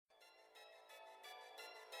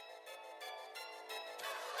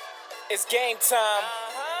It's game time.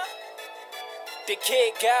 The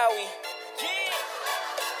Kid Gowie.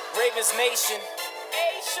 Ravens Nation.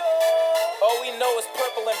 All we know is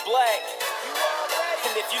purple and black.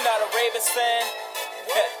 And if you're not a Ravens fan,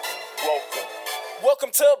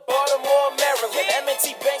 welcome to Baltimore, Maryland,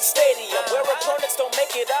 M&T Bank Stadium, where opponents don't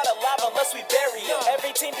make it out alive unless we bury them.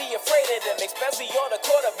 Every team be afraid of them, especially all the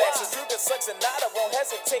quarterbacks. As Ruben sucks and Nada won't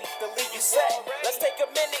hesitate to leave you sad. Let's take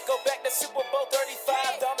a minute, go back to Super Bowl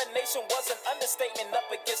 35. Domination was an understatement up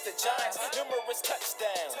against the Giants. Numerous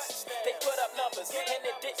touchdowns, they put up numbers, and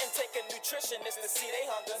it didn't take a nutritionist to see they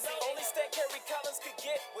hunger. The only stat Kerry Collins could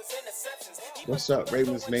get was interceptions. What's up,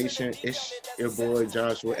 Ravens Nation? It's your boy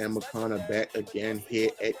Joshua and McConnell back again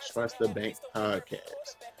here at Trust the Bank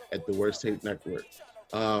Podcast at the Worst Take Network.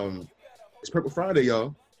 It's Purple Friday,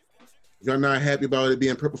 y'all. If y'all not happy about it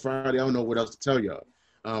being Purple Friday, I don't know what else to tell y'all.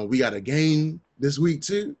 We got a game this week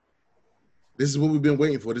too. This is what we've been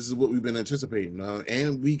waiting for. This is what we've been anticipating.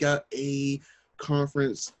 And we got a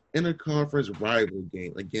interconference rival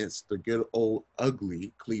game against the good old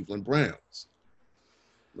ugly Cleveland Browns.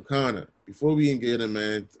 McConnell, before we get in,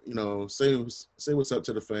 man, say what's up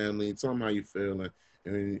to the family, tell them how you feeling,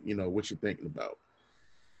 and what you're thinking about.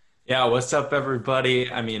 Yeah, what's up,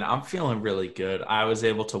 everybody? I mean, I'm feeling really good. I was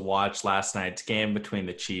able to watch last night's game between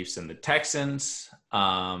the Chiefs and the Texans.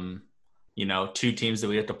 Two teams that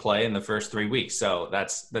we have to play in the first 3 weeks. So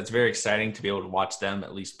that's very exciting to be able to watch them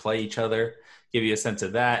at least play each other, give you a sense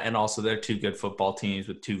of that. And also they're two good football teams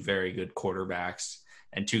with two very good quarterbacks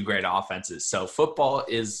and two great offenses. So football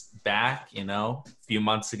is back, a few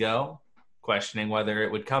months ago, questioning whether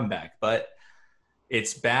it would come back. But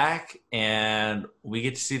it's back, and we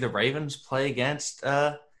get to see the Ravens play against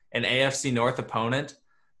an AFC North opponent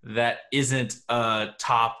that isn't a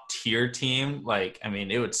top-tier team.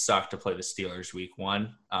 It would suck to play the Steelers week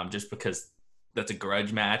one, just because that's a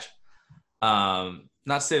grudge match. Not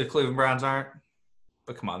to say the Cleveland Browns aren't,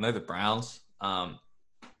 but come on, they're the Browns.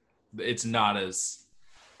 It's not as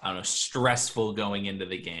stressful going into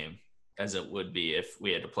the game as it would be if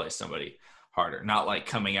we had to play somebody harder. Not like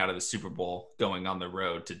coming out of the Super Bowl, going on the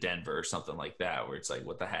road to Denver or something like that, where it's like,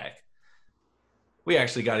 what the heck? We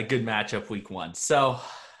actually got a good matchup week one. So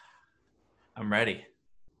I'm ready.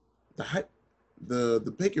 The hype,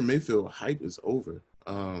 the Baker Mayfield hype is over.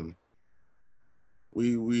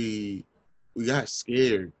 We got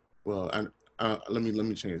scared. Well, let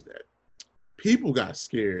me change that. People got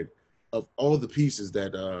scared of all the pieces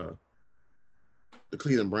that the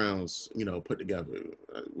Cleveland Browns, put together.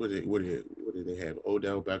 What did they have?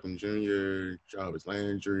 Odell Beckham Jr., Jarvis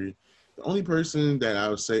Landry. The only person that I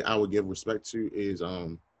would say I would give respect to is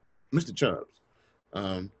Mr. Chubbs.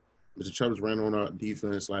 Mr. Chubbs ran on our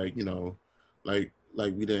defense like we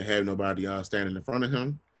didn't have nobody standing in front of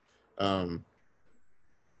him. I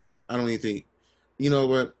don't even think,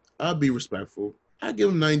 what? I'll be respectful. I give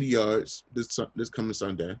him 90 yards this coming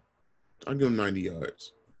Sunday. I'll give him 90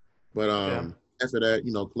 yards. But after that,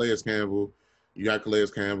 Calais Campbell, you got Calais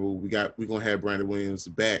Campbell. We're gonna have Brandon Williams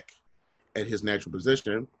back at his natural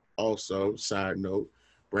position. Also, side note,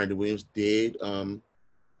 Brandon Williams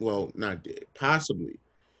possibly,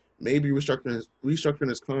 maybe restructuring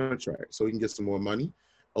his contract so he can get some more money,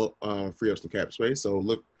 free up some cap space. So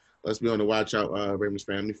look, let's be on the watch out, Ravens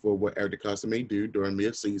family, for what Eric DeCosta may do during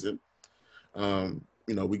mid-season.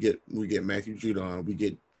 We get Matthew Judon, we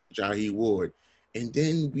get Jahi Ward, and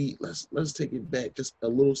then let's take it back just a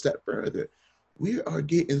little step further. We are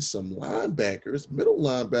getting some middle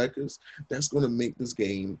linebackers, that's going to make this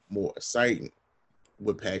game more exciting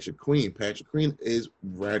with Patrick Queen. Patrick Queen is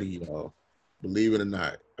ready, y'all. Believe it or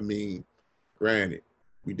not. I mean, granted,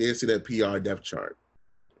 we did see that PR depth chart.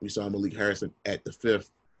 We saw Malik Harrison at the 5th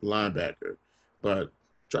linebacker, but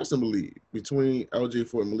trust and believe, between LJ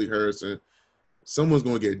Ford and Malik Harrison, someone's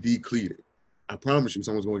going to get decleated. I promise you,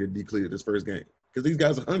 someone's going to get decleated this first game because these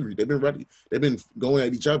guys are hungry. They've been ready. They've been going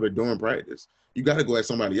at each other during practice. You got to go at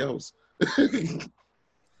somebody else.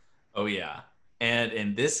 Oh, yeah. And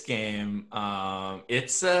in this game,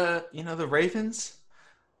 it's, the Ravens,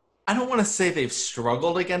 I don't want to say they've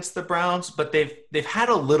struggled against the Browns, but they've had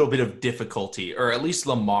a little bit of difficulty, or at least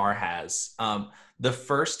Lamar has. The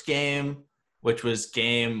first game, which was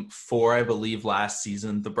game 4, I believe, last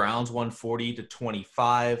season, the Browns won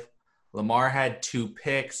 40-25. Lamar had 2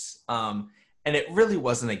 picks, and it really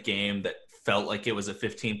wasn't a game that felt like it was a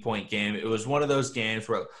 15-point game. It was one of those games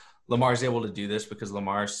where Lamar's able to do this because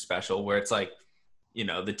Lamar's special, where it's like,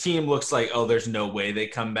 the team looks like, oh, there's no way they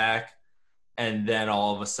come back. And then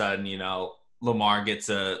all of a sudden, Lamar gets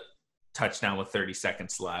a touchdown with 30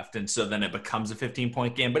 seconds left. And so then it becomes a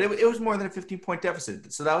 15-point game. But it was more than a 15-point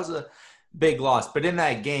deficit. So that was big loss. But in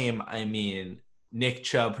that game, I mean, Nick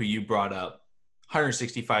Chubb, who you brought up,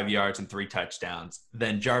 165 yards and 3 touchdowns.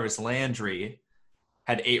 Then Jarvis Landry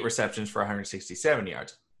had 8 receptions for 167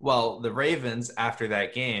 yards. Well, the Ravens, after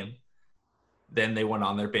that game, then they went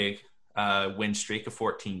on their big win streak of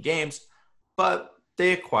 14 games, but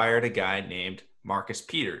they acquired a guy named Marcus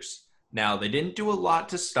Peters. Now, they didn't do a lot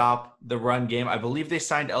to stop the run game. I believe they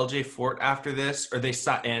signed LJ Fort after this, or they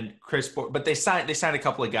signed and Chris Fort, but they signed a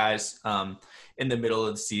couple of guys in the middle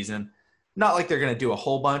of the season. Not like they're going to do a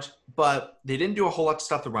whole bunch, but they didn't do a whole lot to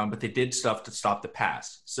stop the run, but they did stuff to stop the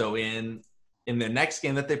pass. So in the next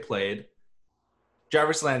game that they played,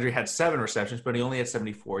 Jarvis Landry had 7 receptions, but he only had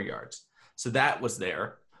 74 yards. So that was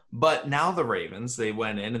there. But now the Ravens, they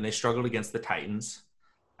went in and they struggled against the Titans.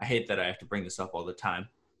 I hate that I have to bring this up all the time.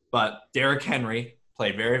 But Derrick Henry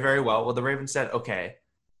played very, very well. Well, the Ravens said, okay,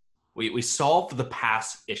 we solved the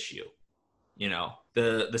pass issue. You know,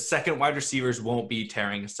 the second wide receivers won't be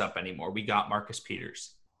tearing us up anymore. We got Marcus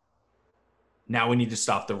Peters. Now we need to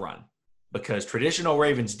stop the run because traditional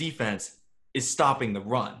Ravens defense is stopping the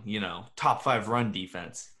run, you know, top 5 run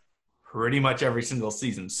defense pretty much every single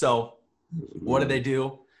season. So what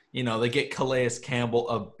do? You know, they get Calais Campbell,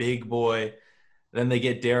 a big boy. Then they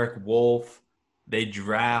get Derek Wolfe. They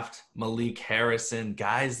draft Malik Harrison,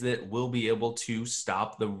 guys that will be able to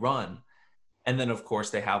stop the run. And then, of course,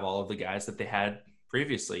 they have all of the guys that they had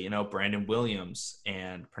previously, you know, Brandon Williams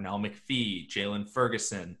and Pernell McPhee, Jalen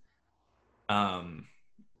Ferguson, Tyus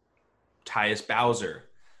Bowser.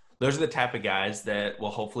 Those are the type of guys that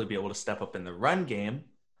will hopefully be able to step up in the run game.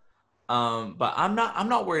 But I'm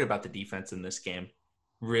not worried about the defense in this game,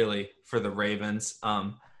 really, for the Ravens.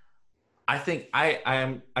 I think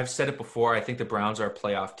I've said it before. I think the Browns are a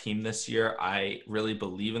playoff team this year. I really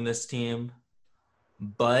believe in this team.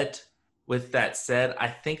 But with that said, I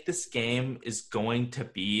think this game is going to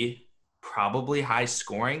be probably high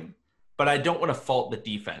scoring, but I don't want to fault the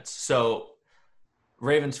defense. So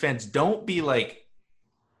Ravens fans, don't be like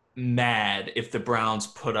mad if the Browns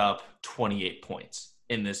put up 28 points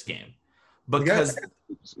in this game. Because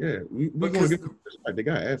we they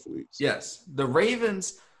got athletes. Yes. The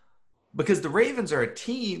Ravens are a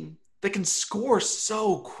team that can score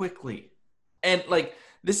so quickly. And like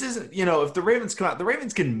this isn't, you know, if the Ravens come out, the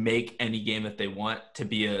Ravens can make any game that they want to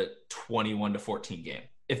be a 21-14 game.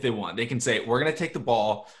 If they want, they can say, we're going to take the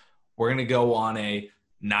ball. We're going to go on a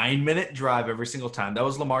 9-minute drive every single time. That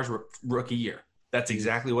was Lamar's rookie year. That's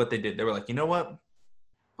exactly what they did. They were like, you know what?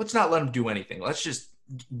 Let's not let them do anything. Let's just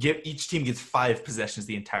each team gets 5 possessions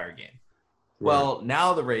the entire game. Right. Well,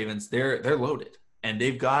 now the Ravens, they're loaded. And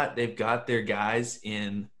they've got their guys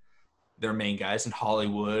in their main guys in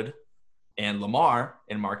Hollywood and Lamar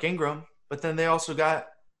and Mark Ingram, but then they also got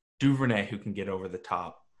Duvernay who can get over the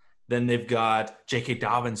top. Then they've got J.K.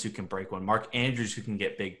 Dobbins who can break one, Mark Andrews who can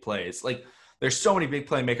get big plays. Like there's so many big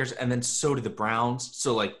playmakers, and then so do the Browns.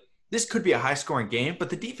 So like this could be a high-scoring game, but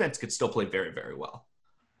the defense could still play very, very well.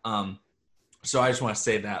 So I just want to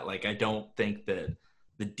say that like I don't think that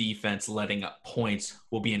the defense letting up points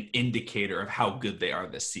will be an indicator of how good they are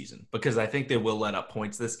this season, because I think they will let up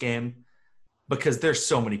points this game because there's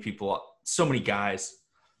so many people, so many guys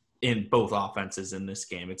in both offenses in this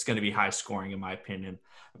game. It's going to be high scoring in my opinion,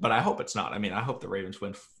 but I hope it's not. I mean, I hope the Ravens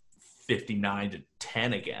win 59-10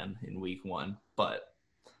 again in week 1, but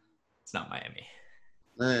it's not Miami.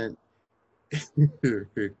 Man.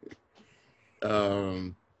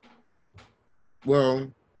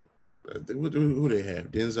 Well, who they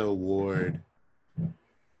have? Denzel Ward.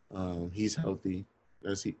 He's healthy.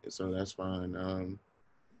 So that's fine.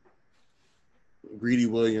 Greedy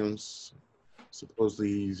Williams,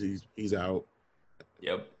 supposedly he's out.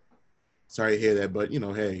 Yep. Sorry to hear that, but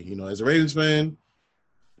hey, as a Ravens fan,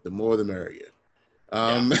 the more the merrier.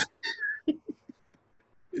 But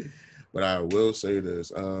I will say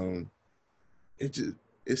this: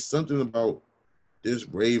 it's something about this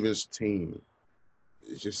Ravens team.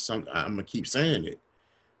 It's just something. I'm gonna keep saying it.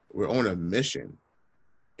 We're on a mission,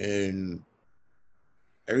 and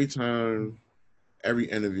every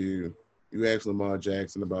interview, you ask Lamar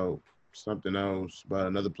Jackson about something else, about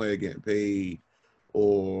another player getting paid,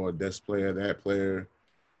 or this player, that player,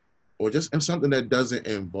 or just something that doesn't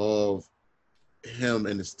involve him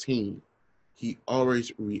and his team. He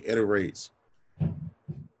always reiterates,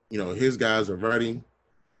 his guys are ready.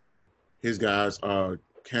 His guys are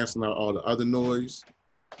canceling out all the other noise.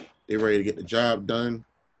 They're ready to get the job done,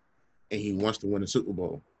 and he wants to win a Super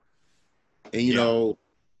Bowl. And,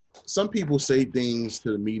 some people say things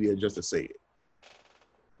to the media just to say it.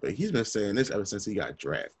 But he's been saying this ever since he got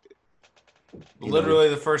drafted. Literally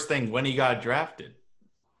the first thing when he got drafted.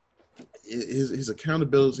 his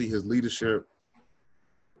accountability, his leadership.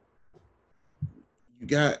 You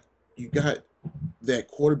got that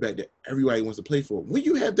quarterback that everybody wants to play for. When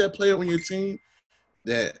you have that player on your team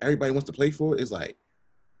that everybody wants to play for, it's like,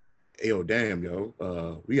 hey, yo, damn,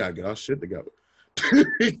 yo, we gotta get our shit together.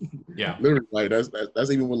 Yeah, literally, like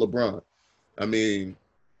that's even with LeBron. I mean,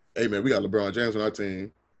 hey man, we got LeBron James on our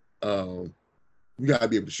team. We gotta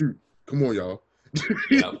be able to shoot. Come on, y'all.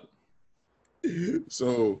 yep.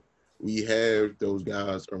 So we have those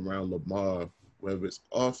guys around Lamar, whether it's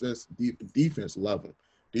offense, defense, love them.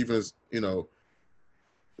 Defense,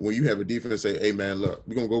 when you have a defense say, hey man, look,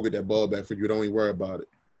 we're gonna go get that ball back for you. Don't even worry about it.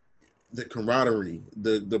 The camaraderie,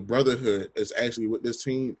 the brotherhood is actually what this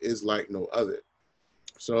team is like no other.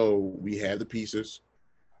 So we have the pieces.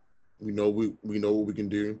 We know we know what we can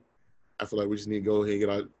do. I feel like we just need to go ahead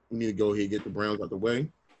and get the Browns out the way.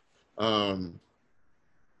 And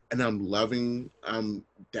I'm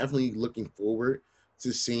definitely looking forward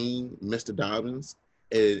to seeing Mr. Dobbins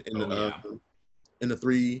in the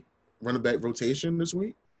 3 running back rotation this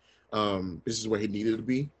week. This is where he needed to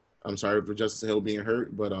be. I'm sorry for Justice Hill being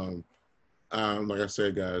hurt, but like I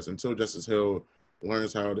said, guys, until Justice Hill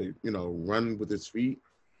learns how to, run with his feet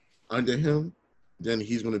under him, then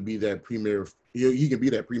he's going to be that premier. He can be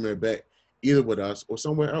that premier back either with us or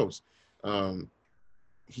somewhere else.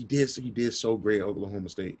 He did so great at Oklahoma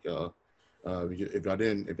State, y'all. If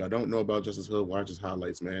y'all don't know about Justice Hill, watch his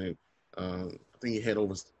highlights, man. I think he had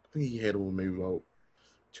over maybe about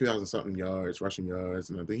 2,000 something yards, rushing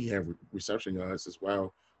yards, and I think he had reception yards as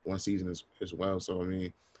well one season as well. So I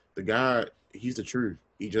mean, the guy, he's the truth.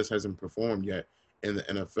 He just hasn't performed yet in the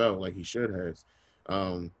NFL like he should have.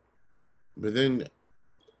 But then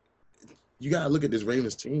you gotta look at this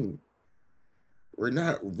Ravens team. We're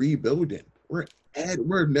not rebuilding. We're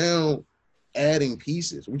now adding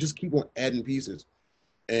pieces. We just keep on adding pieces.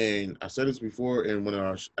 And I said this before in one of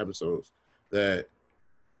our episodes that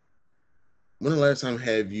when the last time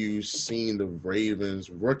have you seen the Ravens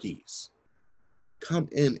rookies come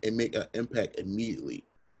in and make an impact immediately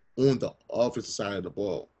on the offensive side of the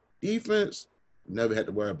ball? Defense, never had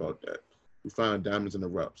to worry about that. We find diamonds in the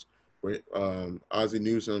roughs. Ozzie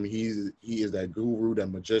Newsome, he is that guru, that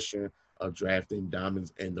magician of drafting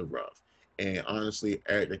diamonds in the rough. And honestly,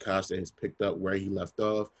 Eric DeCosta has picked up where he left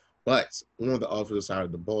off, but on the offensive side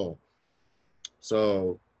of the ball.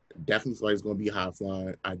 So definitely feel like it's going to be high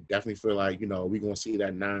flying. I definitely feel like, we're going to see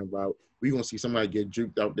that 9 route. We're going to see somebody get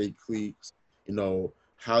juked out their cleats.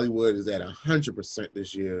 Hollywood is at 100%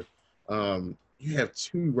 this year. You have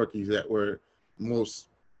 2 rookies that were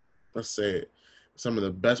some of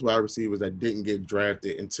the best wide receivers that didn't get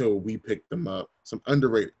drafted until we picked them up. Some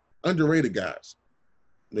underrated guys.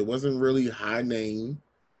 There wasn't really high name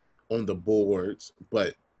on the boards,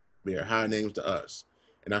 but they're high names to us.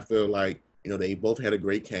 And I feel like, they both had a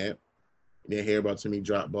great camp. You didn't hear about too many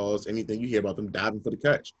drop balls, anything. You hear about them diving for the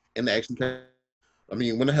catch. And they actually catch. I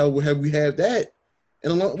mean, when the hell have we had that?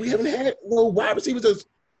 And we haven't had wide receivers that's,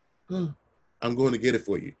 I'm going to get it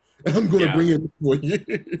for you. I'm going to bring it for you.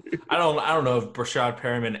 I don't know if Brashad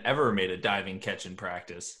Perriman ever made a diving catch in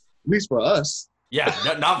practice. At least for us. Yeah,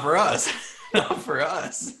 not for us. Not for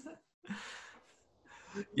us.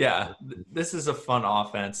 Yeah, this is a fun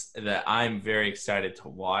offense that I'm very excited to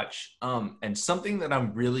watch. And something that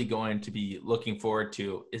I'm really going to be looking forward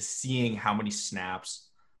to is seeing how many snaps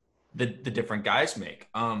the different guys make.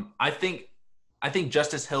 I think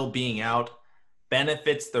Justice Hill being out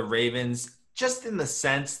benefits the Ravens just in the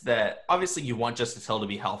sense that obviously you want Justice Hill to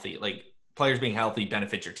be healthy. Like, players being healthy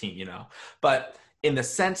benefits your team, But in the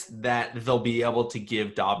sense that they'll be able to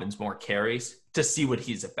give Dobbins more carries to see what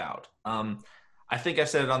he's about. I think I've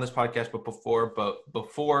said it on this podcast but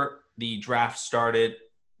before the draft started,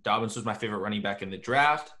 Dobbins was my favorite running back in the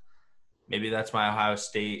draft. Maybe that's my Ohio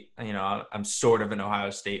State. I'm sort of an Ohio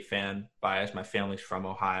State fan bias. My family's from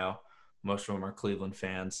Ohio. Most of them are Cleveland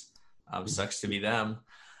fans. Sucks to be them.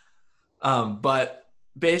 But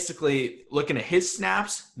basically looking at his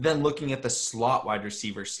snaps, then looking at the slot wide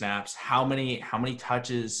receiver snaps, how many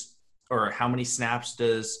touches or how many snaps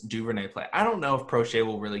does Duvernay play? I don't know if Prochet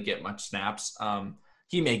will really get much snaps.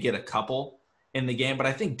 He may get a couple in the game, but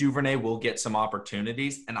I think Duvernay will get some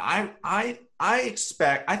opportunities. And I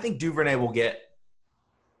think Duvernay will get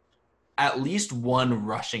at least one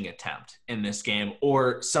rushing attempt in this game,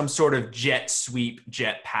 or some sort of jet sweep,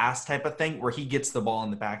 jet pass type of thing where he gets the ball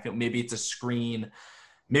in the backfield. Maybe it's a screen.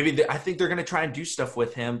 I think they're going to try and do stuff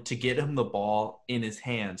with him to get him the ball in his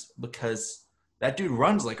hands, because that dude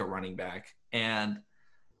runs like a running back. And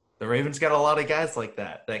the Ravens got a lot of guys like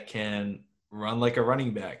that can run like a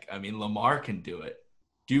running back. I mean, Lamar can do it.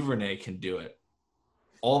 Duvernay can do it.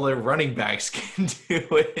 all their running backs can do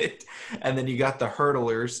it. And then you got the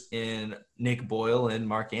hurdlers in Nick Boyle and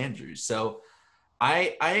Mark Andrews. So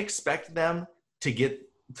I expect them to get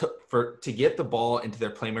the ball into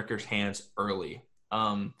their playmakers' hands early.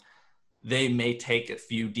 They may take a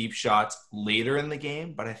few deep shots later in the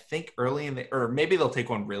game, but I think early or maybe they'll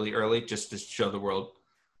take one really early just to show the world,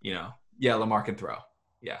 yeah, Lamar can throw.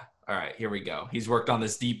 Yeah. All right, here we go. He's worked on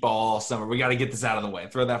this deep ball all summer. We got to get this out of the way.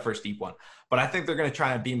 Throw that first deep one. But I think they're going to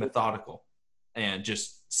try and be methodical and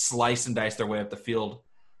just slice and dice their way up the field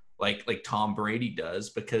like Tom Brady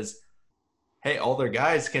does, because hey, all their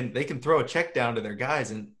guys can throw a check down to their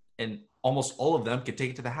guys, and almost all of them can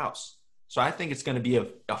take it to the house. So I think it's going to be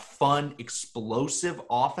a fun, explosive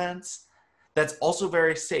offense that's also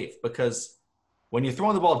very safe, because when you're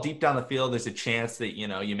throwing the ball deep down the field, there's a chance that,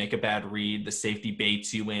 you make a bad read, the safety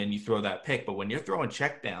baits you in, you throw that pick. But when you're throwing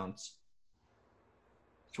check downs,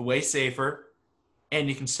 it's way safer, and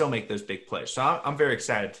you can still make those big plays. So I'm very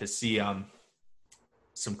excited to see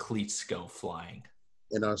some cleats go flying.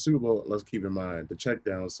 In our Super Bowl, let's keep in mind the check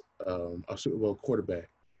downs. Our Super Bowl quarterback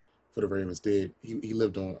for the Ravens did. He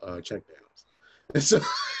lived on check downs, and so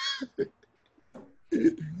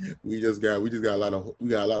we got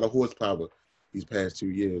a lot of horsepower these past 2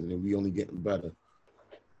 years, and we only getting better.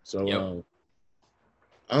 So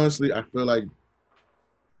honestly, I feel like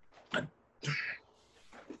I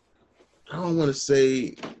don't want to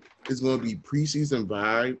say it's going to be preseason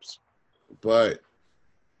vibes, but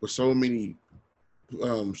with so many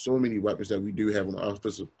weapons that we do have on the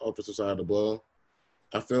offensive side of the ball,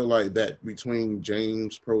 I feel like that between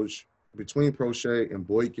Prochet and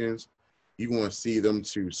Boykins, you're going to see them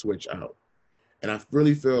two switch out. And I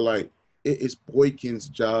really feel like it is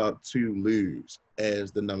Boykins' job to lose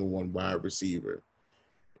as the number one wide receiver.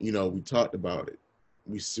 We talked about it.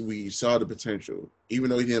 We saw the potential, even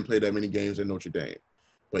though he didn't play that many games at Notre Dame.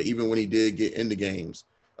 But even when he did get into games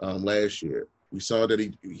last year, we saw that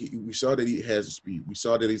he has the speed. We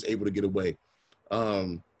saw that he's able to get away.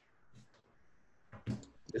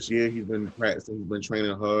 This year he's been practicing. He's been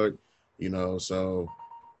training hard. So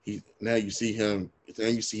now you see him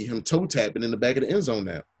toe tapping in the back of the end zone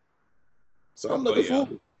now. So I'm looking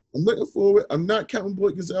forward. I'm looking forward. I'm not counting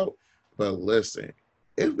Boykins out, but listen,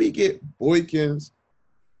 if we get Boykins,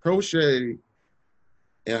 Prochet,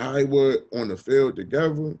 and Highwood on the field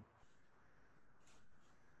together,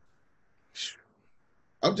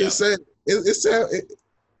 I'm just saying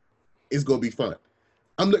it's gonna be fun.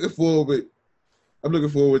 I'm looking forward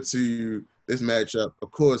to this matchup.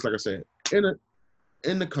 Of course, like I said,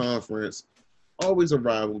 in the conference, always a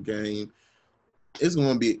rival game. It's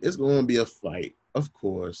gonna be a fight, of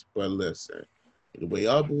course. But listen, the way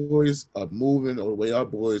our boys are moving, or the way our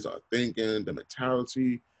boys are thinking, the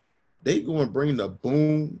mentality, they gonna bring the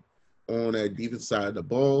boom on that defense side of the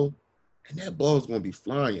ball, and that ball is gonna be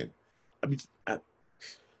flying.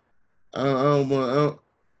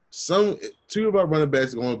 Two of our running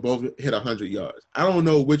backs are going to both hit 100 yards. I don't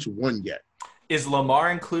know which one yet. Is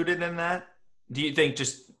Lamar included in that? Do you think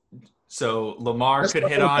so Lamar could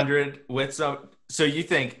hit 100 with some? So you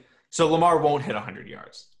think Lamar won't hit 100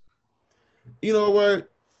 yards? You know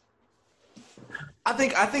what? I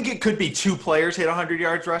think it could be two players hit 100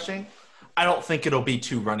 yards rushing. I don't think it'll be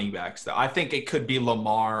two running backs though. I think it could be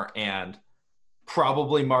Lamar and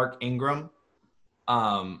probably Mark Ingram.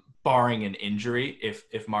 Barring an injury,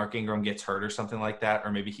 if Mark Ingram gets hurt or something like that,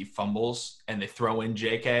 or maybe he fumbles and they throw in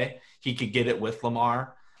JK, he could get it with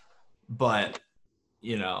Lamar. But,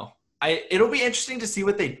 it'll be interesting to see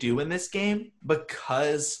what they do in this game,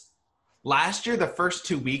 because last year, the first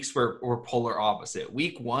 2 weeks were polar opposite.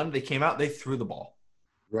 Week 1, they came out, they threw the ball.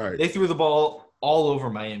 Right. They threw the ball all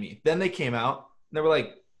over Miami. Then they came out, and they were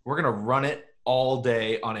like, we're going to run it all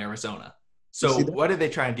day on Arizona. So what did they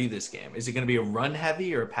try and do this game? Is it going to be a run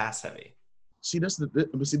heavy or a pass heavy?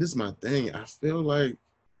 This is my thing. I feel like,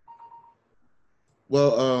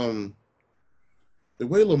 the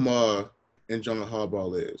way Lamar and John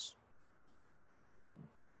Harbaugh is,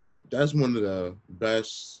 that's one of the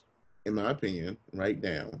best, in my opinion, right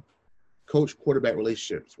now, coach-quarterback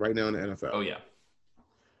relationships right now in the NFL. Oh, yeah.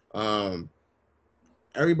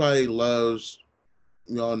 Everybody loves,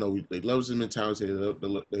 we all know, they love his mentality.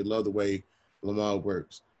 They love the way Lamar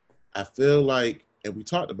works. I feel like, and we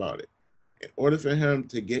talked about it, in order for him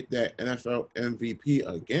to get that NFL MVP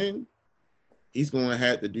again, he's going to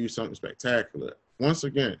have to do something spectacular. Once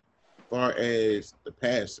again, as far as the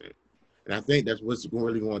passing. And I think that's what's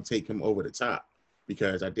really going to take him over the top,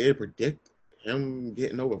 because I did predict him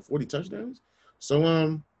getting over 40 touchdowns. So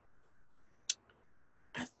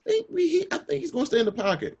I think he's going to stay in the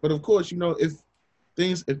pocket. But of course, if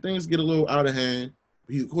things get a little out of hand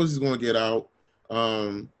Of course, he's going to get out.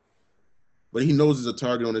 But he knows there's a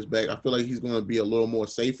target on his back. I feel like he's going to be a little more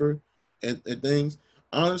safer and things.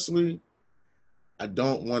 Honestly, I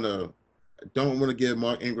don't want to give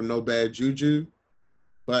Mark Ingram no bad juju,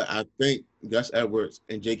 but I think Gus Edwards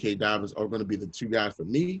and J.K. Dobbins are going to be the two guys for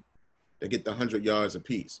me that get the 100 yards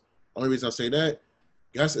apiece. Only reason I say that,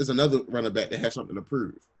 Gus is another running back that has something to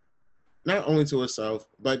prove, not only to himself,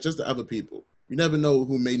 but just to other people. You never know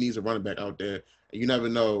who may need a running back out there, and you never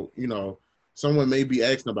know, someone may be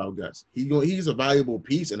asking about Gus. He's a valuable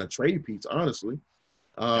piece and a trade piece, honestly.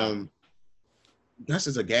 Gus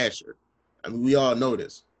is a gasher. I mean, we all know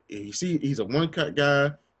this. You see, he's a one-cut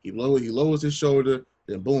guy. He lowers his shoulder,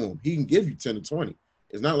 then boom, he can give you 10 to 20.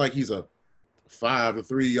 It's not like he's a 5 to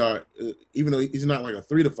 3 yard, even though he's not like a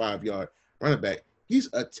 3 to 5 yard running back. He's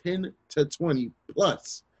a 10 to 20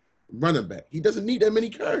 plus running back. He doesn't need that many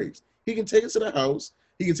carries. He can take it to the house.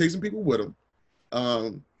 He can take some people with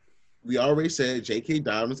him. We already said J.K.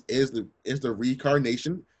 Dobbins is the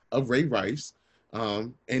reincarnation of Ray Rice.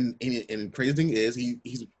 And crazy thing is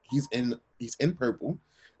he's in purple.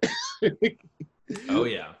 Oh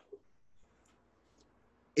yeah.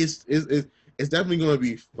 It's definitely going to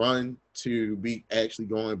be fun to be actually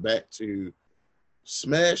going back to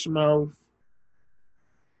smash mouth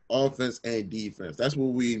offense and defense. That's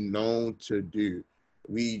what we're known to do.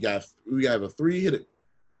 We have a 3-hit.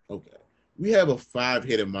 Okay. We have a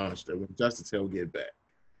 5-hitted monster when Justice Hill get back.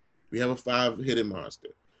 We have a 5-hitted monster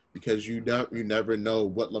because you never know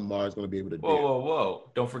what Lamar is going to be able to do. Whoa.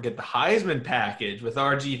 Don't forget the Heisman package with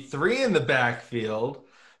RG3 in the backfield.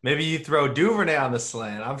 Maybe you throw Duvernay on the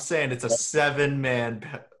slant. I'm saying it's a 7-man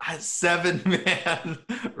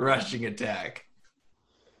rushing attack.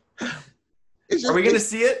 Are we going to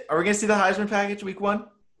see it? Are we going to see the Heisman package week 1?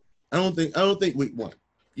 I don't think week 1.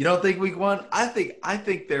 You don't think week 1? I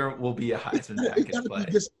think there will be a Heisman package play.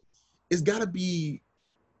 It's got to be.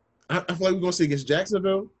 I feel like we're going to see it against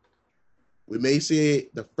Jacksonville. We may see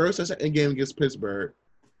it the first or second game against Pittsburgh.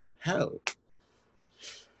 Hell,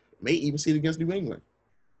 may even see it against New England.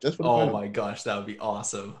 Just for the fun. Oh my gosh, that would be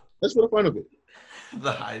awesome. Just for the fun of it.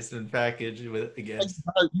 The Heisman package against.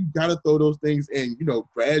 You got to throw those things in,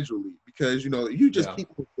 gradually because you just keep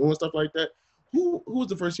doing stuff like that. Who was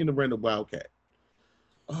the first team to run the Wildcat?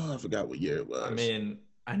 Oh, I forgot what year it was. I mean,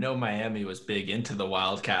 I know Miami was big into the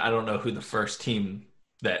Wildcat. I don't know who the first team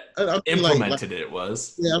that implemented it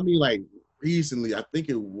was. Yeah, I mean, like recently, I think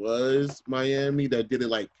it was Miami that did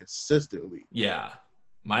it consistently. Yeah,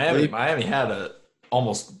 Miami had a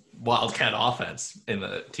almost Wildcat offense in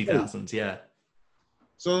the 2000s. Yeah.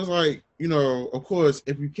 So it's like, of course,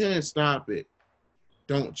 if you can't stop it,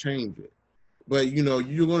 don't change it. But, you're going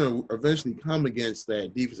to eventually come against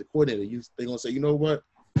that defensive coordinator. They're going to say, you know what?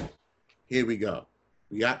 Here we go.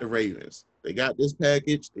 We got the Ravens. They got this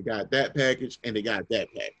package, they got that package, and they got that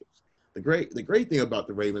package. The great thing about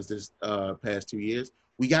the Ravens this past 2 years,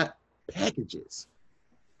 we got packages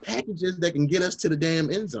that can get us to the damn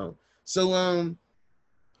end zone. So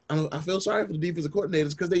I feel sorry for the defensive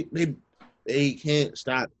coordinators because they can't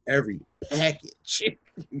stop every package.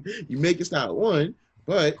 You make it stop one,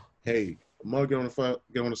 but hey, I'm gonna get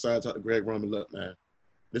on the side, talk to Greg Roman. Look, man,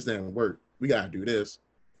 this didn't work. We gotta do this.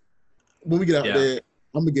 When we get out there,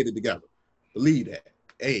 I'm gonna get it together. Believe that.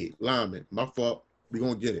 Hey, lineman, my fault. We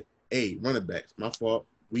gonna get it. Hey, running backs, my fault.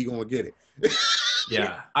 We gonna get it.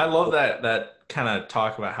 Yeah, I love that kind of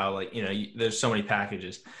talk about how there's so many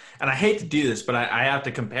packages, and I hate to do this, but I have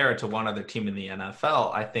to compare it to one other team in the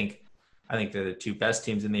NFL. I think they're the two best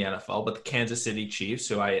teams in the NFL, but the Kansas City Chiefs,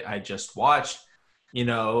 who I just watched,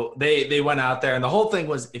 they went out there, and the whole thing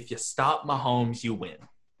was if you stop Mahomes, you win,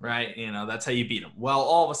 right? That's how you beat him. Well,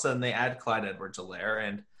 all of a sudden they add Clyde Edwards-Helaire,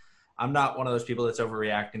 and I'm not one of those people that's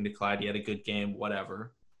overreacting to Clyde. He had a good game,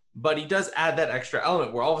 whatever. But he does add that extra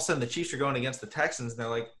element where all of a sudden the Chiefs are going against the Texans, and they're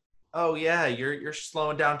like, oh, yeah, you're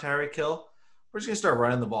slowing down Tyreek Hill. We're just going to start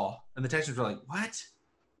running the ball. And the Texans were like, what?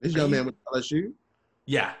 This young man with LSU?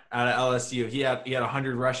 Yeah, out of LSU. He had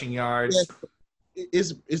 100 rushing yards. Yeah.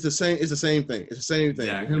 It's the same. It's the same thing. It's the same thing.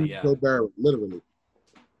 Exactly, yeah. Joe Burrow, literally.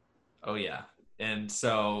 Oh yeah, and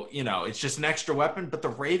so it's just an extra weapon. But the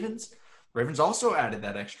Ravens also added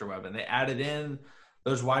that extra weapon. They added in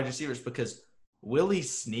those wide receivers because Willie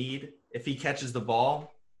Snead, if he catches the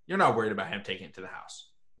ball, you're not worried about him taking it to the house.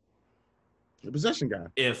 The possession guy.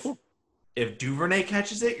 If Duvernay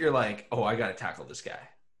catches it, you're like, oh, I got to tackle this guy.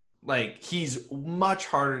 Like, he's much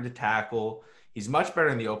harder to tackle. He's much better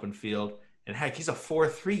in the open field. And heck, he's a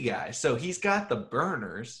 4-3 guy. So he's got the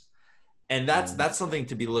burners. And that's something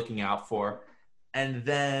to be looking out for. And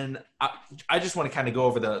then I just want to kind of go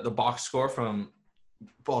over the box score from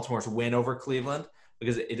Baltimore's win over Cleveland.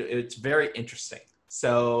 because it's very interesting.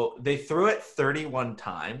 So they threw it 31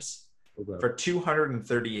 times for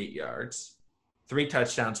 238 yards, 3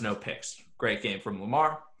 touchdowns, no picks. Great game from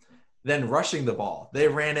Lamar. Then rushing the ball, they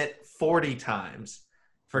ran it 40 times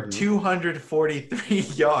for 243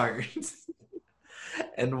 yards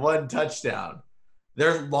and 1 touchdown.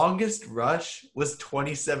 Their longest rush was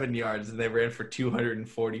 27 yards, and they ran for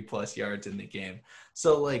 240 plus yards in the game.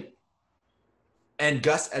 So, and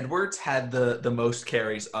Gus Edwards had the most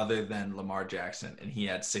carries other than Lamar Jackson, and he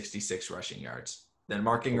had 66 rushing yards. Then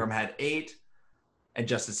Mark Ingram had 8, and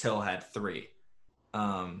Justice Hill had 3.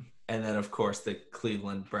 And then, of course, the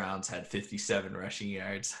Cleveland Browns had 57 rushing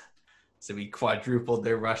yards. So we quadrupled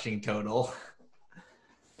their rushing total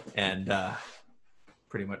and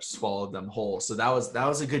pretty much swallowed them whole. So that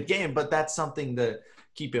was a good game, but that's something to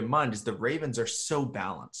keep in mind is the Ravens are so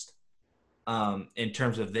balanced in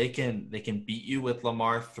terms of they can beat you with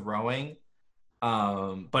Lamar throwing,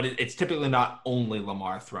 but it's typically not only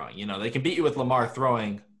Lamar throwing. You know, they can beat you with Lamar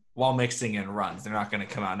throwing while mixing in runs. They're not going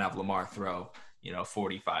to come out and have Lamar throw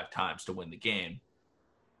 45 times to win the game.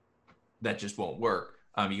 That just won't work.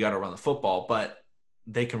 You got to run the football, but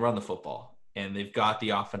they can run the football, and they've got the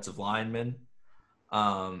offensive linemen.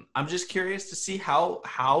 I'm just curious to see how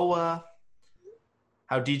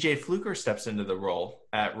DJ Fluker steps into the role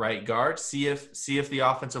at right guard. See if the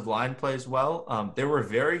offensive line plays well. There were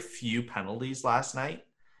very few penalties last night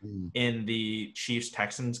in the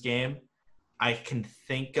Chiefs-Texans game. I can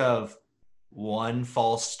think of one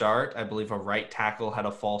false start. I believe a right tackle had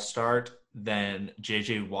a false start. Then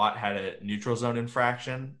J.J. Watt had a neutral zone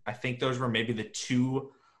infraction. I think those were maybe the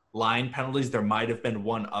 2 line penalties. There might have been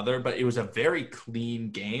one other, but it was a very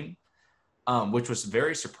clean game, which was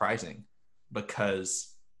very surprising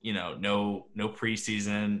because, no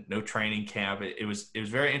preseason, no training camp. It was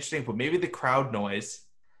very interesting, but maybe the crowd noise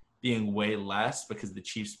being way less because the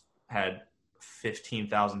Chiefs had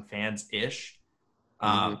 15,000 fans-ish.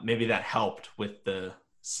 Maybe that helped with the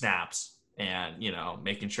snaps and,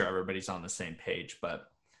 making sure everybody's on the same page, but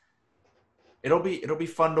it'll be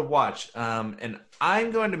fun to watch. And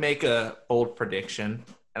I'm going to make a bold prediction,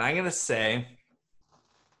 and I'm going to say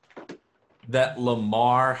that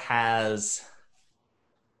Lamar has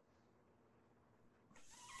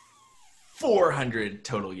 400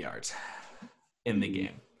 total yards in the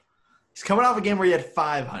game. He's coming off a game where he had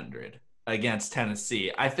 500 against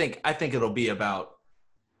Tennessee. I think it'll be about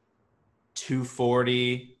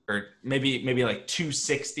 240 or maybe like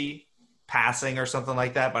 260 passing or something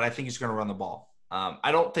like that, but I think he's going to run the ball.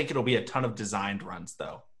 I don't think it'll be a ton of designed runs,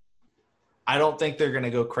 though. I don't think they're going to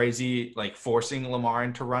go crazy, like forcing Lamar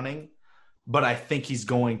into running, but I think he's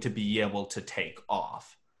going to be able to take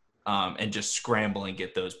off and just scramble and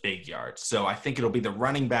get those big yards. So I think it'll be the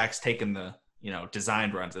running backs taking the,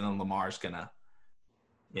 designed runs, and then Lamar's going to,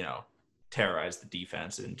 terrorize the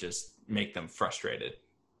defense and just make them frustrated.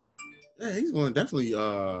 Yeah, he's going to definitely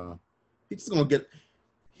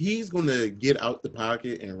he's going to get out the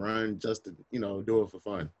pocket and run just to, do it for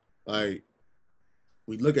fun. Like,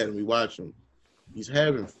 we look at him, we watch him. He's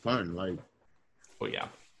having fun. Like, oh, yeah.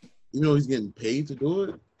 He's getting paid to do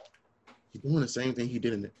it. He's doing the same thing he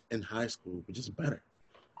did in high school, but just better.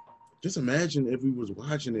 Just imagine if we was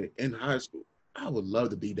watching it in high school. I would love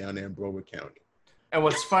to be down there in Broward County. And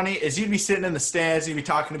what's funny is you'd be sitting in the stands, you'd be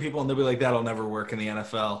talking to people, and they'll be like, that'll never work in the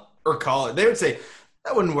NFL or college. They would say,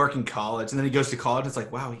 that wouldn't work in college. And then he goes to college. It's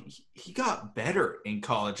like, wow, he got better in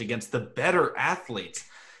college against the better athletes.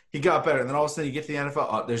 He got better. And then all of a sudden you get to the NFL.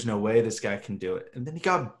 Oh, there's no way this guy can do it. And then he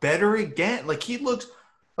got better again. Like, he looks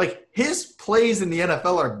like his plays in the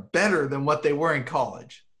NFL are better than what they were in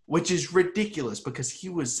college, which is ridiculous because he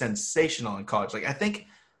was sensational in college. Like, I think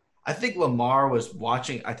Lamar was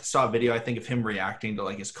watching. I saw a video, I think, of him reacting to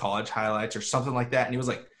like his college highlights or something like that. And he was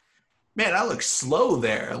like, man, I look slow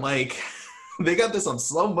there. Like, they got this on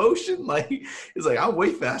slow motion. Like, he's like, I'm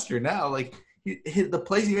way faster now. Like, the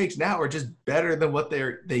plays he makes now are just better than what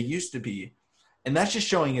they used to be. And that's just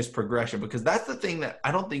showing his progression, because that's the thing that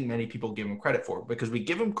I don't think many people give him credit for, because we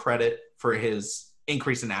give him credit for his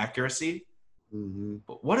increase in accuracy. Mm-hmm.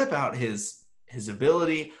 But what about his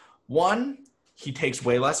ability? One, he takes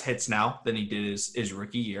way less hits now than he did his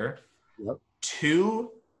rookie year. Yep.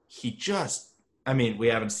 Two, we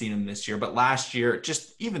haven't seen him this year, but last year,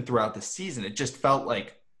 just even throughout the season, it just felt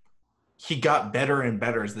like he got better and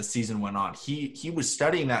better as the season went on. He was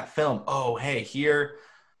studying that film. Oh, hey, here,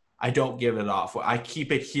 I don't give it off. I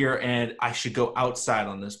keep it here, and I should go outside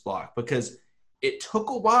on this block, because it took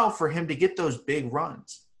a while for him to get those big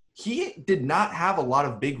runs. He did not have a lot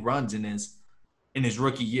of big runs in his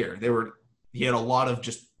rookie year. He had a lot of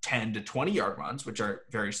just 10 to 20 yard runs, which are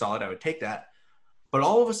very solid. I would take that. But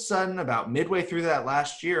all of a sudden, about midway through that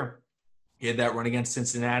last year, he had that run against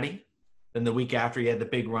Cincinnati. Then the week after, he had the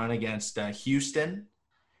big run against Houston.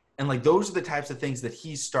 And like those are the types of things that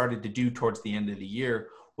he started to do towards the end of the year,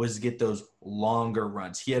 was get those longer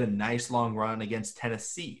runs. He had a nice long run against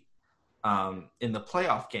Tennessee in the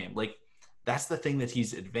playoff game. Like that's the thing that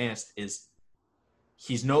he's advanced is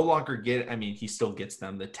he's no longer he still gets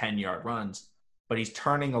them the 10-yard runs, but he's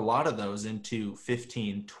turning a lot of those into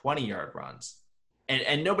 15, 20-yard runs.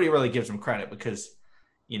 And nobody really gives him credit because,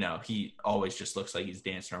 he always just looks like he's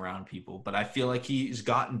dancing around people. But I feel like he's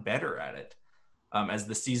gotten better at it as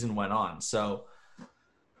the season went on. So,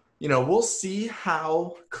 we'll see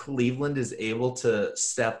how Cleveland is able to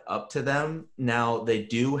step up to them. Now, they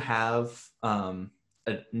do have a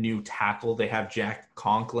new tackle. They have Jack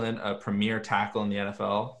Conklin, a premier tackle in the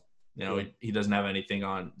NFL. He doesn't have anything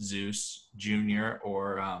on Zeus Jr.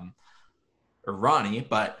 or Ronnie,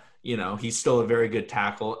 but he's still a very good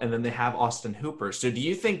tackle. And then they have Austin Hooper. So do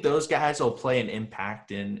you think those guys will play an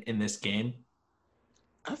impact in this game?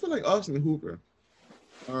 I feel like Austin Hooper.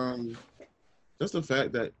 Just the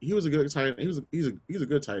fact that he was a good tight end. He's a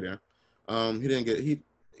good tight end. He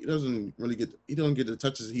doesn't get the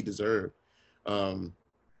touches he deserved.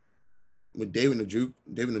 With David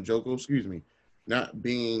Njoku, not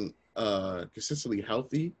being consistently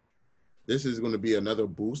healthy, this is going to be another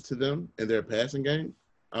boost to them in their passing game.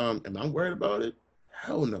 Am I worried about it?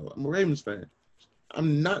 Hell no. I'm a Ravens fan.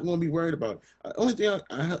 I'm not going to be worried about it. Only thing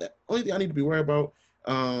I need to be worried about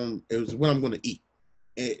is what I'm going to eat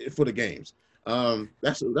for the games.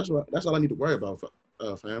 That's all I need to worry about,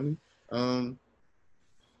 family. I'm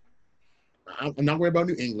not worried about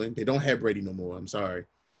New England. They don't have Brady no more. I'm sorry.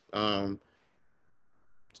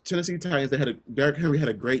 Tennessee Titans, Derrick Henry had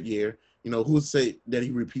a great year. Who would say that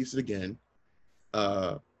he repeats it again?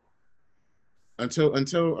 Until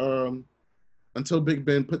Big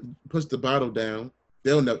Ben puts the bottle down,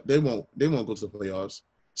 they won't go to the playoffs.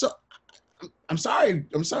 So I'm sorry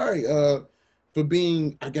for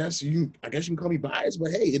being, I guess you can call me biased,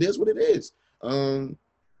 but hey, it is what it is. I'm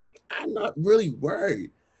not really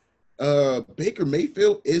worried. Baker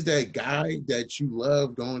Mayfield is that guy that you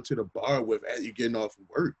love going to the bar with as you're getting off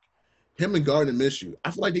work. Him and Gardner Minshew, I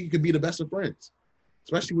feel like they could be the best of friends,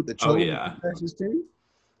 especially with the children team.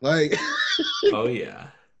 Like, oh yeah,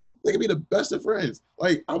 they could be the best of friends.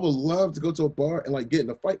 Like, I would love to go to a bar and like get in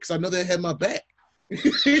a fight because I know they had my back.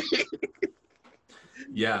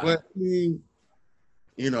 Yeah, but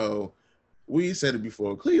we said it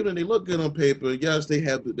before. Cleveland, they look good on paper. Yes, they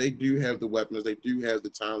do have the weapons, they do have the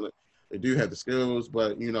talent, they do have the skills,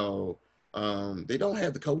 but they don't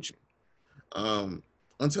have the coaching.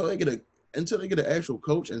 Until they get an actual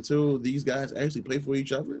coach, until these guys actually play for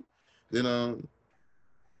each other, then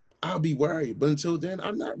I'll be worried. But until then,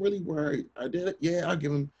 I'm not really worried. I did it. Yeah, I'll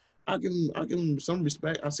give them some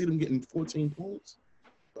respect. I see them getting 14 points.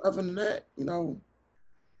 But other than that,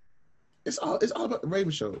 it's all about the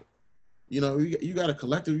Ravens show. You got a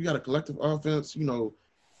collective offense.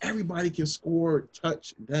 Everybody can score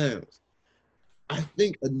touchdowns. I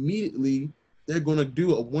think immediately they're going to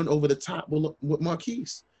do a one over the top with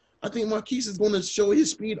Marquise. I think Marquise is going to show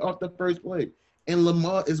his speed off the first play, and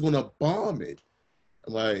Lamar is going to bomb it.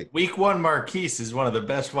 Like Week 1, Marquise is one of the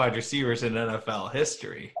best wide receivers in NFL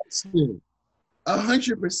history.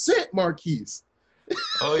 100% Marquise.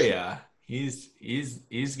 Oh yeah, he's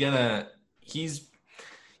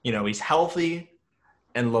healthy,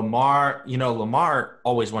 and Lamar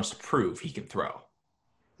always wants to prove he can throw.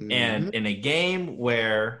 Mm-hmm. And in a game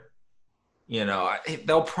where,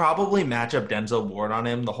 they'll probably match up Denzel Ward on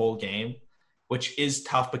him the whole game, which is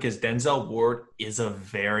tough because Denzel Ward is a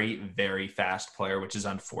very, very fast player, which is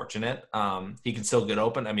unfortunate. He can still get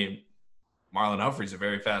open. I mean, Marlon Humphrey's a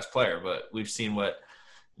very fast player, but we've seen what,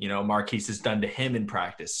 Marquise has done to him in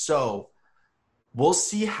practice. So we'll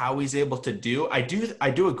see how he's able to do. I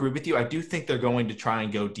do agree with you. I do think they're going to try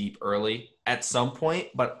and go deep early at some point.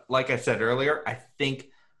 But like I said earlier, I think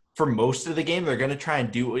for most of the game, they're going to try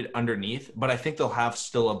and do it underneath. But I think they'll have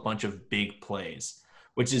still a bunch of big plays,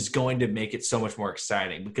 which is going to make it so much more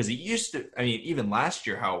exciting because it used to, even last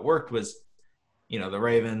year, how it worked was, the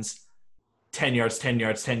Ravens, 10 yards, 10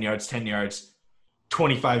 yards, 10 yards, 10 yards,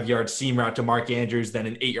 25-yard seam route to Mark Andrews, then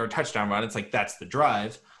an 8-yard touchdown run. It's like, that's the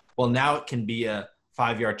drive. Well, now it can be a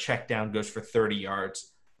 5-yard check down, goes for 30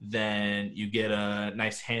 yards. Then you get a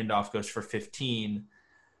nice handoff, goes for 15.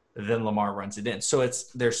 Then Lamar runs it in. So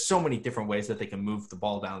there's so many different ways that they can move the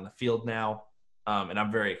ball down the field now. And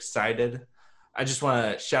I'm very excited. I just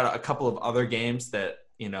want to shout out a couple of other games that,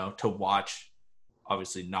 to watch.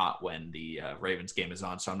 Obviously not when the Ravens game is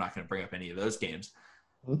on, so I'm not going to bring up any of those games.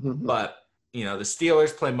 But the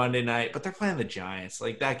Steelers play Monday night, but they're playing the Giants.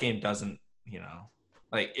 Like, that game doesn't,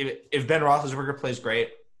 like, if Ben Roethlisberger plays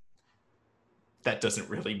great, that doesn't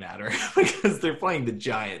really matter because they're playing the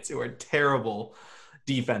Giants, who are terrible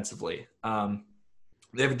defensively.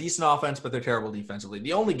 They have a decent offense, but they're terrible defensively.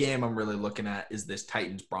 The only game I'm really looking at is this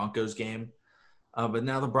Titans-Broncos game. But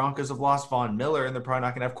now the Broncos have lost Von Miller, and they're probably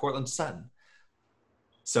not going to have Cortland Sutton.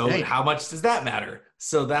 So how much does that matter?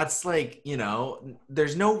 So that's like,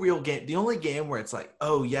 there's no real game. The only game where it's like,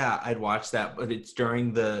 oh, yeah, I'd watch that, but it's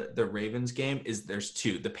during the Ravens game is there's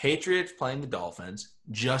two. The Patriots playing the Dolphins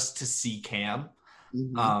just to see Cam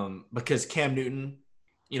because Cam Newton,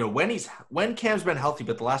 when Cam's been healthy,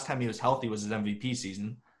 but the last time he was healthy was his MVP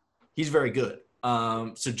season, he's very good.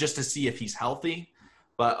 So just to see if he's healthy,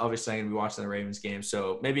 but obviously I'm going to be watching the Ravens game.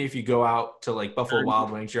 So maybe if you go out to like Buffalo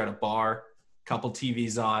Wild Wings, you're at a bar, couple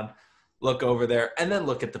TVs on, look over there, and then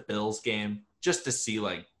look at the Bills game just to see,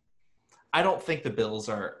 like, I don't think the Bills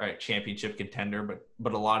are a championship contender,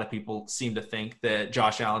 but a lot of people seem to think that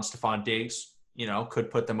Josh Allen, Stephon Diggs,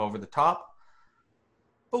 could put them over the top.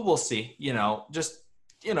 But we'll see,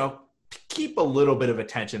 keep a little bit of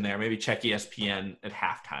attention there. Maybe check ESPN at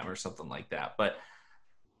halftime or something like that. But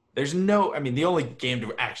the only game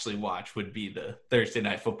to actually watch would be the Thursday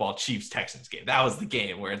Night Football Chiefs-Texans game. That was the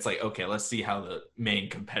game where it's like, okay, let's see how the main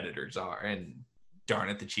competitors are. And darn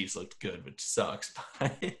it, the Chiefs looked good, which sucks.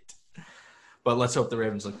 But let's hope the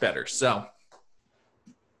Ravens look better. So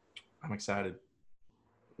I'm excited.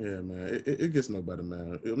 Yeah, man. It gets no better,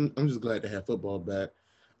 man. I'm just glad to have football back.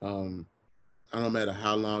 I don't matter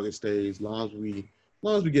how long it stays, as long as we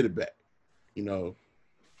get it back.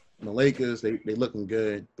 The Lakers, they looking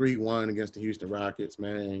good. 3-1 against the Houston Rockets,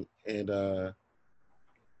 man. And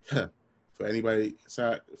for anybody that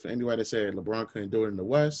said LeBron couldn't do it in the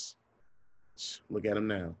West, look at him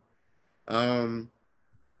now. Man,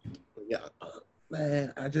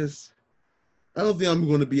 I don't think I'm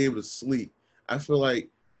going to be able to sleep. I feel like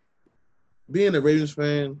being a Ravens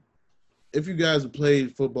fan, if you guys have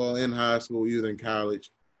played football in high school, either in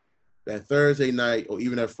college, that Thursday night or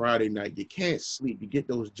even that Friday night, you can't sleep. You get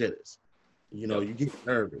those jitters. You get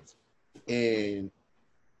nervous. And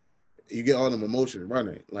you get all them emotions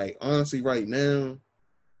running. Like, honestly, right now,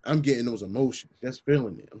 I'm getting those emotions, just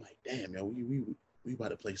feeling it. I'm like, damn, man, we about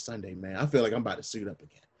to play Sunday, man. I feel like I'm about to suit up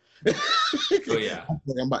again. Oh, yeah. I feel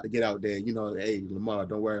like I'm about to get out there. Hey, Lamar,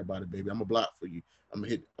 don't worry about it, baby. I'm going to block for you. I'm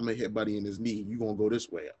gonna hit buddy in his knee. You gonna go this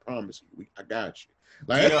way. I promise you. I got you.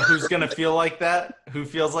 Like, who's gonna feel like that? Who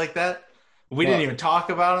feels like that? We didn't even talk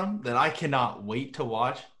about him. That I cannot wait to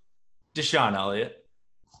watch. Deshaun Elliott.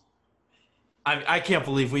 I can't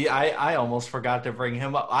believe I almost forgot to bring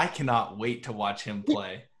him up. I cannot wait to watch him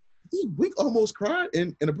play. We almost cried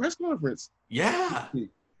in a press conference. Yeah,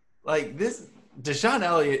 like this. Deshaun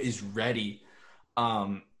Elliott is ready,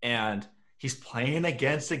 and he's playing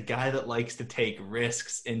against a guy that likes to take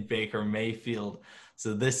risks in Baker Mayfield.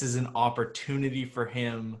 So this is an opportunity for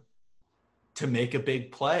him to make a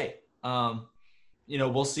big play.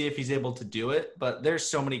 We'll see if he's able to do it, but there's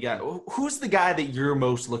so many guys. Who's the guy that you're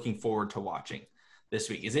most looking forward to watching this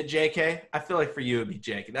week? Is it JK? I feel like for you, it'd be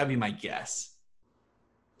JK. That'd be my guess.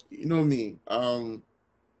 You know me.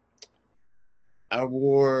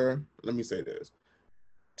 Let me say this.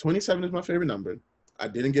 27 is my favorite number. I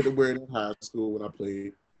didn't get to wear it in high school when I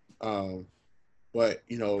played. But,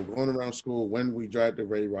 going around school, when we drafted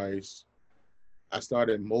Ray Rice, I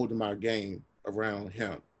started molding my game around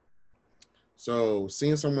him. So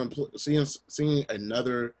seeing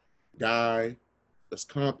another guy that's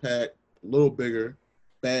compact, a little bigger,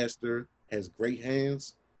 faster, has great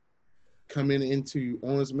hands, coming into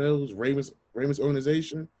Owens Mills, Ravens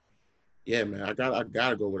organization, yeah, man, I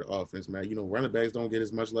gotta go with the offense, man. Running backs don't get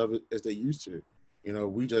as much love as they used to. We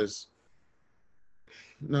don't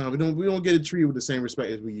get treated with the same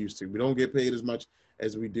respect as we used to. We don't get paid as much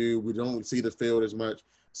as we do. We don't see the field as much.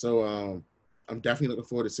 So I'm definitely looking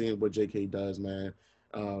forward to seeing what JK does, man.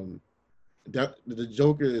 The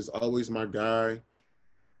Joker is always my guy,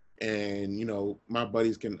 and my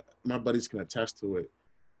buddies can attest to it.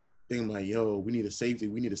 Thinking like, yo, we need a safety.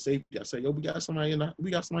 I say, yo, we got somebody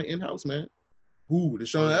in-house, man. Who?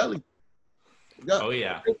 Deshaun Elliott. Oh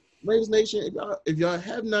yeah. Ravens Nation, if y'all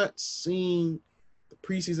have not seen the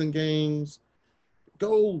preseason games,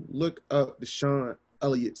 go look up Deshaun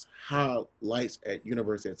Elliott's highlights at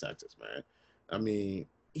University of Texas, man. I mean,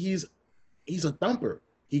 he's a thumper.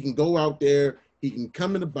 He can go out there, he can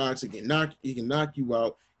come in the box, he can knock you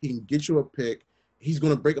out, he can get you a pick, he's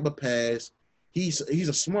gonna break up a pass. He's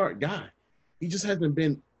a smart guy. He just hasn't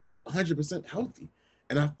been 100% healthy.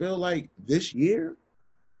 And I feel like this year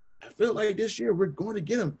we're going to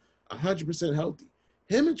get him 100% healthy.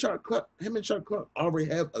 Him and Chuck Clark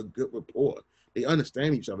already have a good rapport. They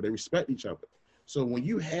understand each other. They respect each other. So when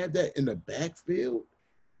you have that in the backfield,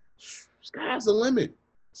 sky's the limit.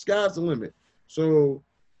 Sky's the limit. So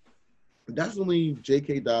definitely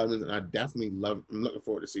J.K. Dobbins, and I'm looking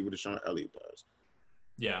forward to see what DeShon Elliott does.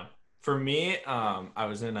 Yeah. For me, I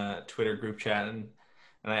was in a Twitter group chat and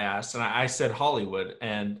I asked, and I said Hollywood,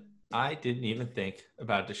 and I didn't even think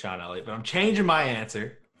about DeShon Elliott, but I'm changing my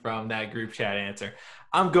answer from that group chat answer.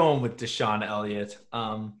 I'm going with DeShon Elliott.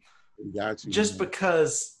 Got you, just man.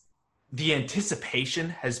 because the anticipation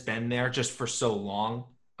has been there just for so long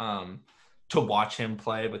to watch him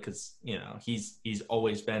play, because he's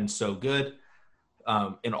always been so good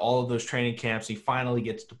in all of those training camps. He finally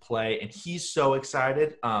gets to play, and he's so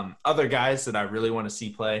excited. Other guys that I really want to see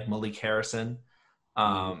play: Malik Harrison,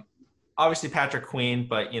 obviously Patrick Queen,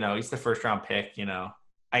 but he's the first round pick.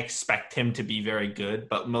 I expect him to be very good,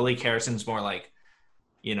 but Malik Harrison's more like,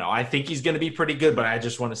 I think he's going to be pretty good, but I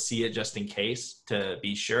just want to see it just in case to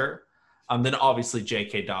be sure. Then obviously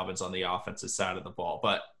J.K. Dobbins on the offensive side of the ball.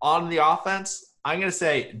 But on the offense, I'm going to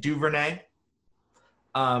say Duvernay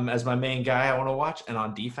as my main guy I want to watch. And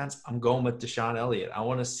on defense, I'm going with DeShon Elliott. I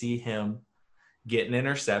want to see him get an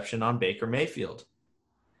interception on Baker Mayfield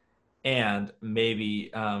and maybe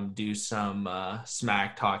do some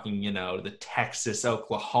smack talking, the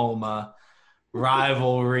Texas-Oklahoma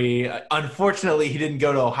rivalry. Unfortunately, he didn't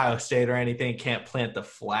go to Ohio State or anything, can't plant the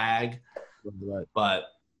flag. Right. But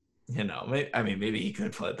maybe he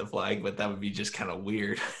could plant the flag, but that would be just kind of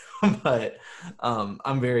weird. But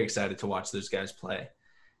I'm very excited to watch those guys play,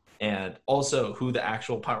 and also who the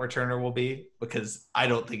actual punt returner will be, because I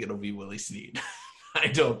don't think it'll be Willie Snead. I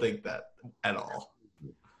don't think that at all.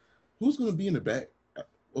 Who's going to be in the back?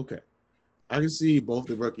 Okay, I can see both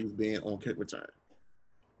the rookies being on kick return.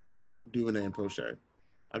 Duvernay and Prochet.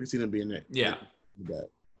 I can see them being there. Yeah.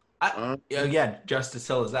 Justice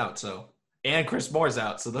Hill is out, and Chris Moore's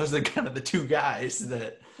out. So those are kind of the two guys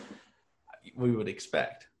that we would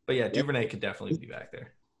expect. But yeah, Duvernay could definitely be back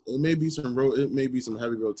there. It may be some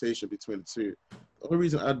heavy rotation between the two. The only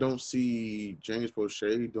reason I don't see James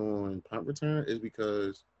Prochet doing punt return is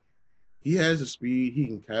because he has the speed, he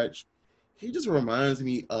can catch. He just reminds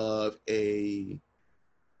me of we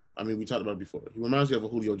talked about it before. He reminds me of a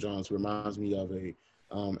Julio Jones. He reminds me of a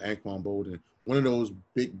Anquan Bolden. One of those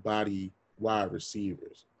big body wide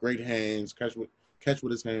receivers. Great hands, catch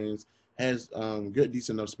with his hands, has good,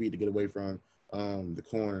 decent enough speed to get away from the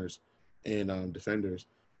corners and defenders.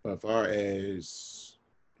 But as far as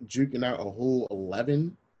juking out a whole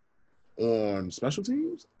 11 on special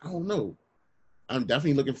teams, I don't know. I'm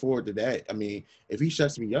definitely looking forward to that. I mean, if he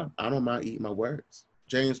shuts me up, I don't mind eating my words.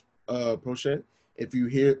 James Prochet, if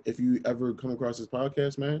you ever come across this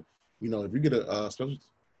podcast, man, if you get a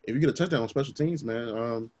touchdown on special teams, man,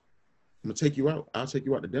 I'm gonna take you out. I'll take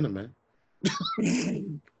you out to dinner, man.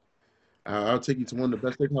 I'll take you to one of the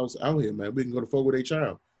best steakhouses out here, man. We can go to Fogo de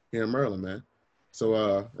Chao here in Maryland, man.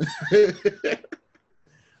 So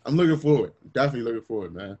I'm looking forward. Definitely looking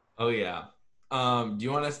forward, man. Oh yeah. Do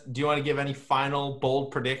you want to give any final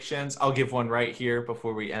bold predictions? I'll give one right here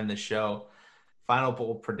before we end the show. Final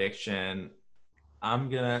bold prediction. I'm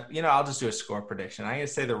gonna, I'll just do a score prediction. I'm gonna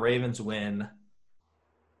say the Ravens win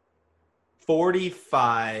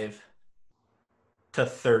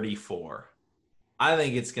 45-34. I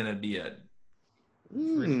think it's gonna be a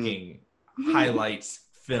freaking highlights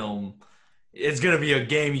film. It's gonna be a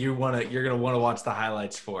game you're gonna want to watch the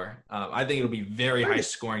highlights for. I think it'll be very high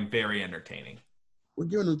scoring, very entertaining. We're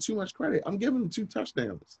giving them too much credit. I'm giving them 2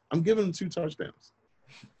 touchdowns.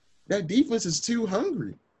 That defense is too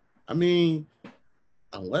hungry. I mean,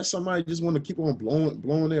 unless somebody just want to keep on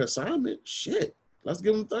blowing their assignment, shit, let's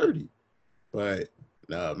give them 30. But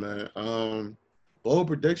no, man. Bold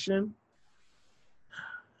prediction.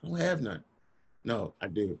 I don't have none. No, I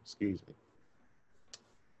do. Excuse me.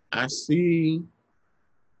 I see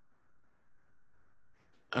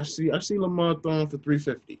Lamar throwing for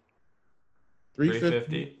 350.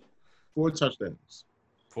 350? 4 touchdowns.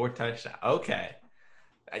 4 touchdowns. Okay.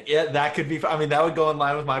 Yeah, that could be – that would go in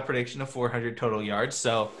line with my prediction of 400 total yards.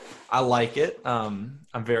 So I like it. I'm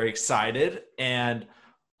very excited. And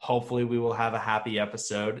hopefully we will have a happy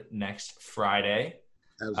episode next Friday.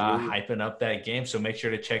 Hyping up that game. So make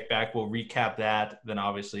sure to check back. We'll recap that, then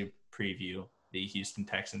obviously preview the Houston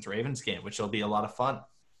Texans-Ravens game, which will be a lot of fun.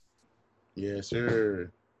 Yes,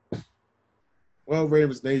 sir. Well,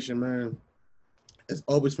 Ravens Nation, man, it's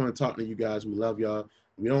always fun talking to you guys. We love y'all.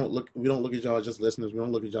 We don't look at y'all just listeners. We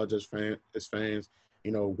don't look at y'all just fans.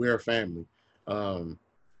 We're a family.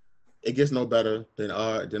 it gets no better than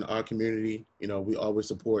our community. You know, we always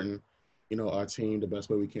supporting, you know, our team the best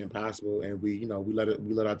way we can possible, and we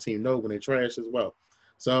let our team know when they trash as well.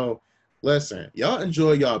 So listen, y'all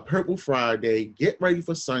enjoy y'all Purple Friday. Get ready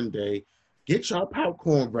for Sunday. Get y'all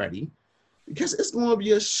popcorn ready because it's gonna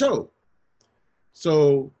be a show.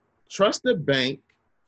 So trust the bank.